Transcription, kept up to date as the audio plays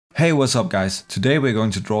Hey, what's up guys? Today we're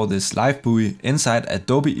going to draw this Lifebuoy inside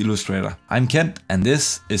Adobe Illustrator. I'm Kent and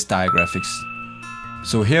this is Diagraphics.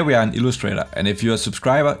 So here we are in Illustrator, and if you're a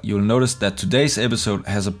subscriber, you'll notice that today's episode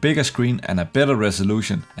has a bigger screen and a better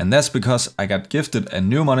resolution, and that's because I got gifted a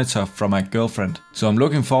new monitor from my girlfriend. So I'm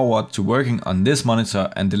looking forward to working on this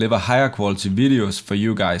monitor and deliver higher quality videos for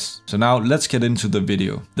you guys. So now let's get into the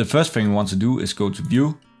video. The first thing we want to do is go to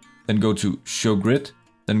View, then go to Show Grid,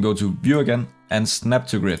 then go to View again and Snap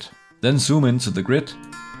to Grid. Then zoom into the grid,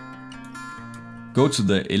 go to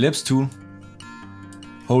the ellipse tool,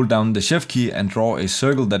 hold down the shift key and draw a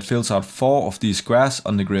circle that fills out 4 of these squares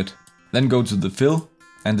on the grid. Then go to the fill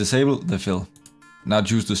and disable the fill. Now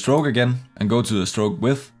choose the stroke again and go to the stroke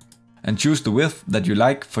width and choose the width that you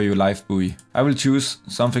like for your Lifebuoy. I will choose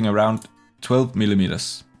something around 12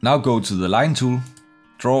 millimeters. Now go to the line tool,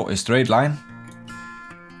 draw a straight line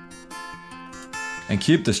and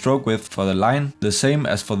keep the stroke width for the line the same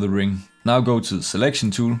as for the ring. Now go to the selection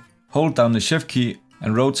tool, hold down the shift key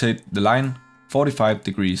and rotate the line 45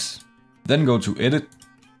 degrees. Then go to edit,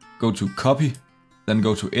 go to copy, then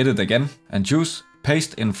go to edit again and choose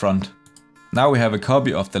paste in front. Now we have a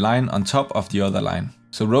copy of the line on top of the other line.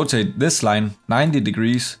 So rotate this line 90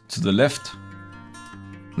 degrees to the left.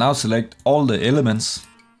 Now select all the elements,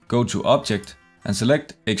 go to object and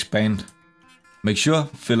select expand. Make sure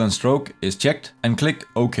fill and stroke is checked and click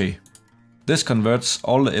OK. This converts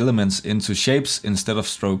all the elements into shapes instead of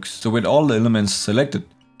strokes. So with all the elements selected,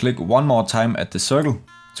 click one more time at the circle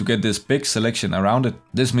to get this big selection around it.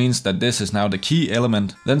 This means that this is now the key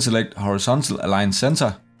element. Then select horizontal align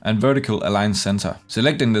center and vertical align center.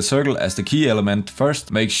 Selecting the circle as the key element first,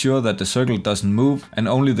 make sure that the circle doesn't move and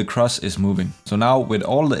only the cross is moving. So now with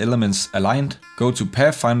all the elements aligned, go to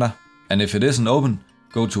Pathfinder, and if it isn't open,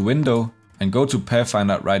 go to Window and go to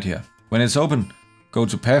Pathfinder right here. When it's open, go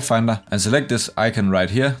to Pathfinder and select this icon right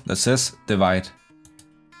here that says Divide.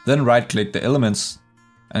 Then right click the elements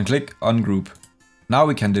and click Ungroup. Now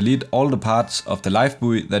we can delete all the parts of the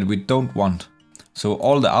Lifebuoy that we don't want. So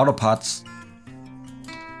all the outer parts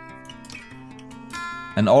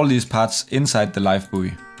and all these parts inside the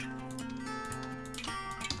Lifebuoy.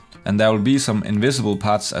 And there will be some invisible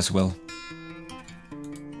parts as well.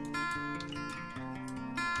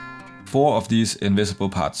 4 of these invisible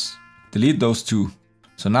parts. Delete those 2.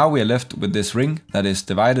 So now we are left with this ring that is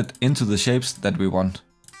divided into the shapes that we want.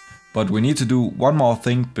 But we need to do one more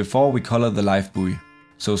thing before we color the Lifebuoy.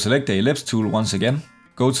 So select the ellipse tool once again,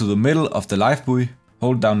 go to the middle of the Lifebuoy,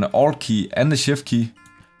 hold down the Alt key and the Shift key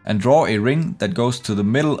and draw a ring that goes to the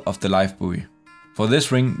middle of the Lifebuoy. For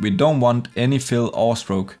this ring we don't want any fill or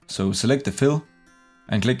stroke, so select the fill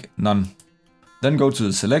and click None. Then go to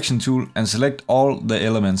the selection tool and select all the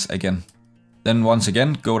elements again. Then once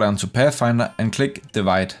again go down to Pathfinder and click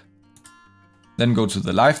Divide. Then go to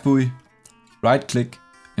the Lifebuoy, right click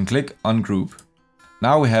and click Ungroup.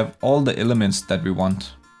 Now we have all the elements that we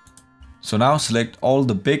want. So now select all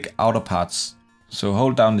the big outer parts. So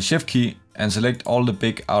hold down the Shift key and select all the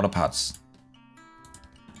big outer parts.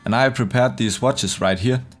 And I have prepared these swatches right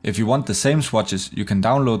here. If you want the same swatches, you can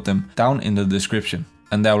download them down in the description.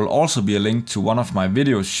 And there will also be a link to one of my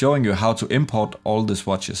videos showing you how to import all the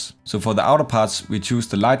swatches. So for the outer parts we choose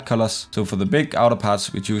the light colors. So for the big outer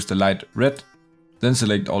parts we choose the light red. Then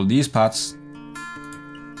select all these parts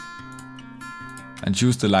and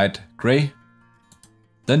choose the light gray.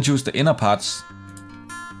 Then choose the inner parts.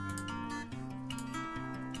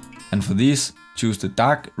 And for these choose the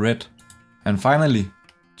dark red. And finally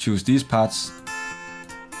choose these parts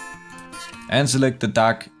and select the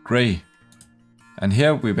dark gray. And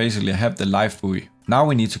here we basically have the Lifebuoy. Now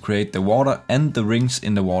we need to create the water and the rings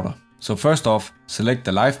in the water. So first off, select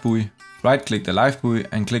the Lifebuoy, right click the Lifebuoy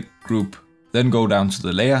and click Group. Then go down to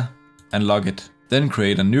the layer and lock it. Then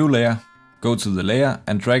create a new layer, go to the layer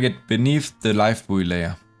and drag it beneath the Lifebuoy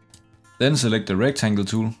layer. Then select the rectangle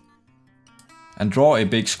tool and draw a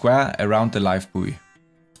big square around the Lifebuoy.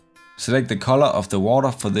 Select the color of the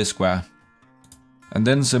water for this square. And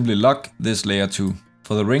then simply lock this layer too.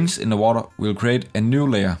 For the rings in the water, we'll create a new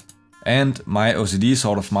layer. And my OCD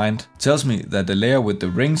sort of mind tells me that the layer with the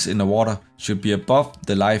rings in the water should be above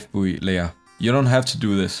the Lifebuoy layer. You don't have to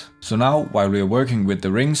do this. So now, while we are working with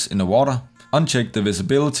the rings in the water, uncheck the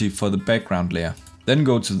visibility for the background layer. Then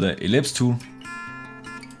go to the ellipse tool.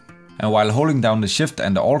 And while holding down the Shift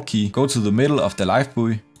and the Alt key, go to the middle of the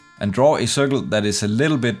Lifebuoy and draw a circle that is a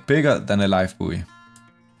little bit bigger than a Lifebuoy.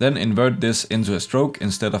 Then invert this into a stroke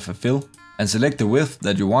instead of a fill. And select the width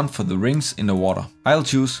that you want for the rings in the water. I'll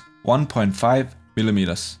choose 1.5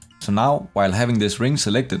 millimeters. So now, while having this ring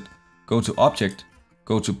selected, go to Object,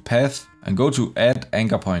 go to Path and go to Add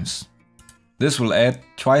Anchor Points. This will add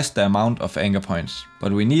twice the amount of anchor points,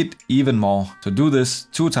 but we need even more. To do this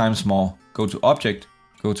 2 times more, go to Object,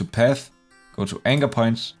 go to Path, go to Anchor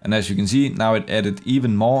Points, and as you can see, now it added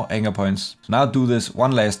even more anchor points. So now do this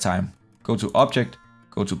one last time. Go to Object,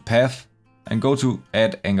 go to Path, and go to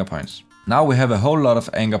Add Anchor Points. Now we have a whole lot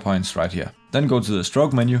of anchor points right here. Then go to the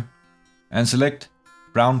stroke menu and select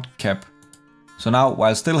Round Cap. So now,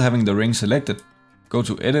 while still having the ring selected, go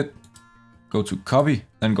to Edit, go to Copy,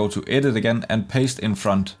 then go to Edit again and paste in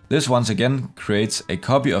front. This once again creates a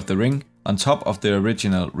copy of the ring on top of the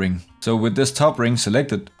original ring. So with this top ring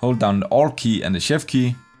selected, hold down the Alt key and the Shift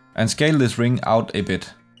key and scale this ring out a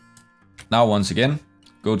bit. Now once again,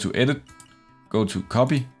 go to Edit, go to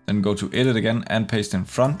Copy, then go to Edit again and paste in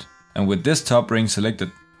front. And with this top ring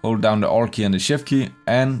selected, hold down the Alt key and the Shift key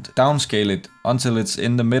and downscale it until it's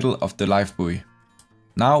in the middle of the Lifebuoy.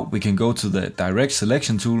 Now we can go to the Direct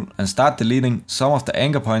Selection tool and start deleting some of the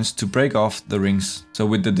anchor points to break off the rings. So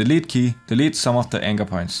with the Delete key, delete some of the anchor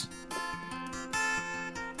points.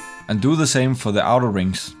 And do the same for the outer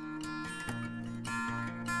rings.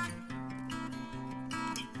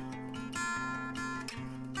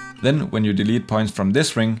 Then when you delete points from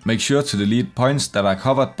this ring, make sure to delete points that are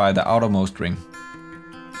covered by the outermost ring.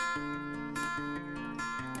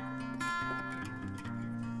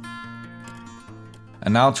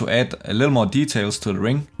 And now to add a little more details to the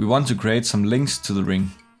ring, we want to create some links to the ring.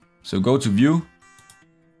 So go to View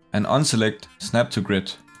and unselect Snap to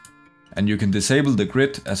Grid. And you can disable the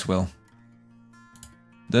grid as well.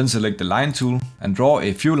 Then select the Line tool and draw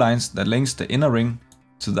a few lines that links the inner ring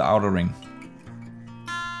to the outer ring.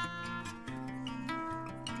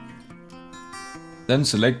 Then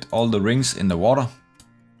select all the rings in the water.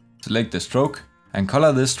 Select the stroke and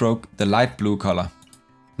color this stroke the light blue color.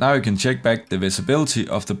 Now you can check back the visibility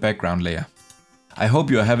of the background layer. I hope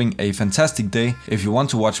you are having a fantastic day. If you want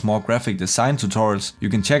to watch more graphic design tutorials, you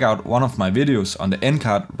can check out one of my videos on the end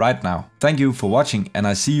card right now. Thank you for watching and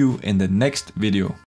I see you in the next video.